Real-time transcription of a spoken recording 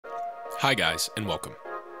Hi guys, and welcome.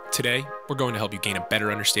 Today, we're going to help you gain a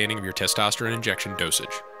better understanding of your testosterone injection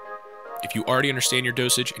dosage. If you already understand your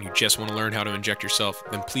dosage and you just want to learn how to inject yourself,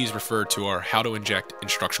 then please refer to our How to Inject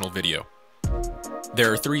instructional video.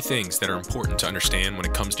 There are three things that are important to understand when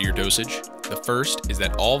it comes to your dosage. The first is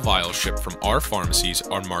that all vials shipped from our pharmacies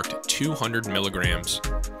are marked 200 milligrams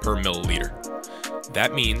per milliliter.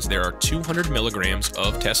 That means there are 200 milligrams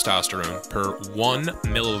of testosterone per 1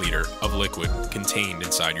 milliliter of liquid contained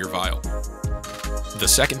inside your vial. The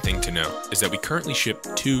second thing to know is that we currently ship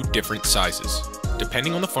two different sizes.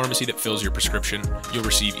 Depending on the pharmacy that fills your prescription, you'll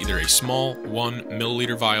receive either a small 1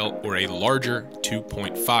 milliliter vial or a larger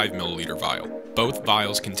 2.5 milliliter vial. Both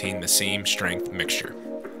vials contain the same strength mixture.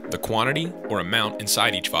 The quantity or amount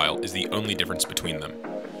inside each vial is the only difference between them.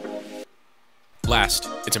 Last,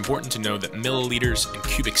 it's important to know that milliliters and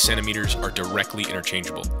cubic centimeters are directly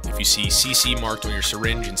interchangeable. If you see cc marked on your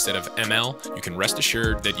syringe instead of ml, you can rest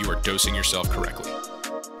assured that you are dosing yourself correctly.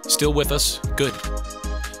 Still with us? Good.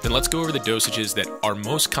 Then let's go over the dosages that are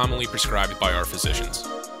most commonly prescribed by our physicians.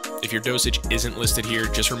 If your dosage isn't listed here,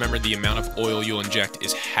 just remember the amount of oil you'll inject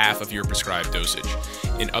is half of your prescribed dosage.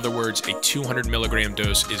 In other words, a 200 milligram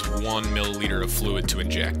dose is 1 milliliter of fluid to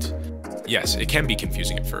inject. Yes, it can be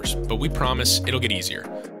confusing at first, but we promise it'll get easier.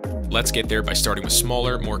 Let's get there by starting with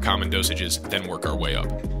smaller, more common dosages, then work our way up.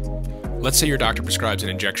 Let's say your doctor prescribes an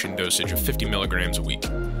injection dosage of 50 milligrams a week.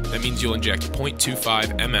 That means you'll inject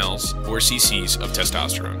 0.25 mLs or cc's of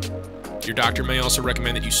testosterone. Your doctor may also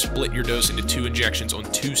recommend that you split your dose into 2 injections on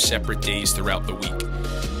 2 separate days throughout the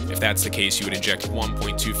week. If that's the case, you would inject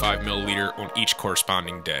 1.25 milliliter on each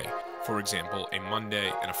corresponding day. For example, a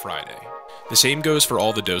Monday and a Friday. The same goes for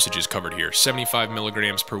all the dosages covered here. 75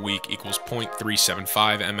 milligrams per week equals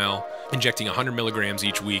 0.375 ml. Injecting 100 milligrams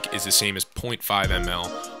each week is the same as 0.5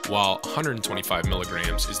 ml, while 125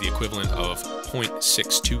 milligrams is the equivalent of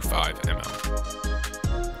 0.625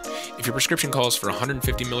 ml. If your prescription calls for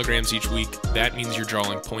 150 milligrams each week, that means you're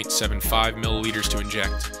drawing 0.75 milliliters to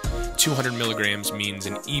inject. 200 milligrams means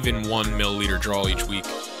an even 1 milliliter draw each week,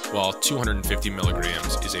 while 250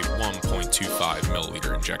 milligrams is a 1.25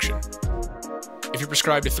 milliliter injection. If you're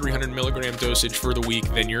prescribed a 300 milligram dosage for the week,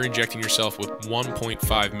 then you're injecting yourself with 1.5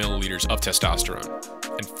 milliliters of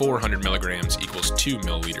testosterone, and 400 milligrams equals 2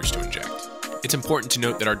 milliliters to inject. It's important to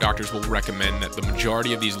note that our doctors will recommend that the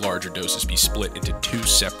majority of these larger doses be split into 2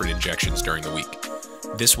 separate injections during the week.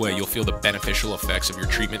 This way, you'll feel the beneficial effects of your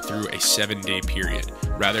treatment through a 7-day period,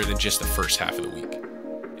 rather than just the first half of the week.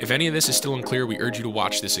 If any of this is still unclear, we urge you to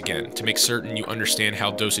watch this again to make certain you understand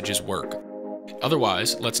how dosages work.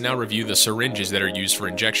 Otherwise, let's now review the syringes that are used for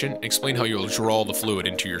injection and explain how you'll draw the fluid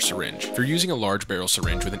into your syringe. If you're using a large barrel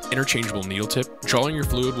syringe with an interchangeable needle tip, drawing your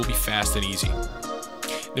fluid will be fast and easy.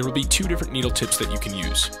 There will be 2 different needle tips that you can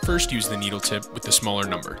use. First, use the needle tip with the smaller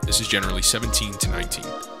number. This is generally 17 to 19.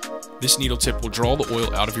 This needle tip will draw the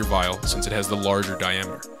oil out of your vial since it has the larger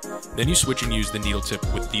diameter. Then you switch and use the needle tip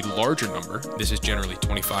with the larger number. This is generally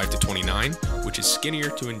 25 to 29, which is skinnier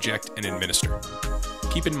to inject and administer.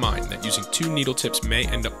 Keep in mind that using 2 needle tips may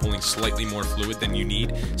end up pulling slightly more fluid than you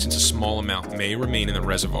need, since a small amount may remain in the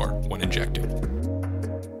reservoir when injecting.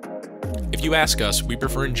 If you ask us, we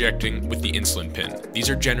prefer injecting with the insulin pen. These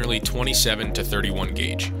are generally 27 to 31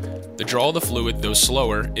 gauge. The draw of the fluid, though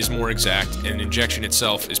slower, is more exact, and injection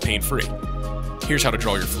itself is pain-free. Here's how to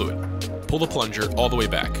draw your fluid. Pull the plunger all the way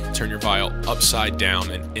back, turn your vial upside down,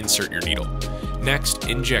 and insert your needle. Next,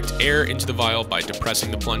 inject air into the vial by depressing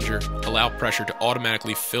the plunger. Allow pressure to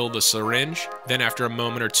automatically fill the syringe. Then after a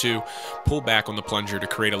moment or 2, pull back on the plunger to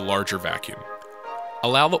create a larger vacuum.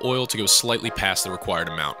 Allow the oil to go slightly past the required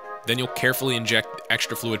amount. Then you'll carefully inject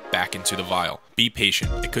extra fluid back into the vial. Be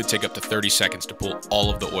patient. It could take up to 30 seconds to pull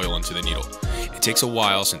all of the oil into the needle. It takes a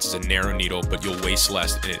while since it's a narrow needle, but you'll waste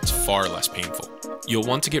less and it's far less painful. You'll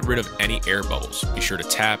want to get rid of any air bubbles. Be sure to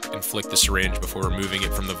tap and flick the syringe before removing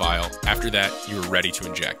it from the vial. After that, you are ready to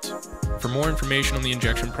inject. For more information on the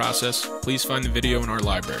injection process, please find the video in our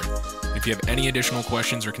library. If you have any additional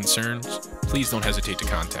questions or concerns, please don't hesitate to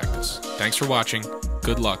contact us. Thanks for watching,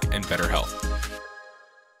 good luck, and better health.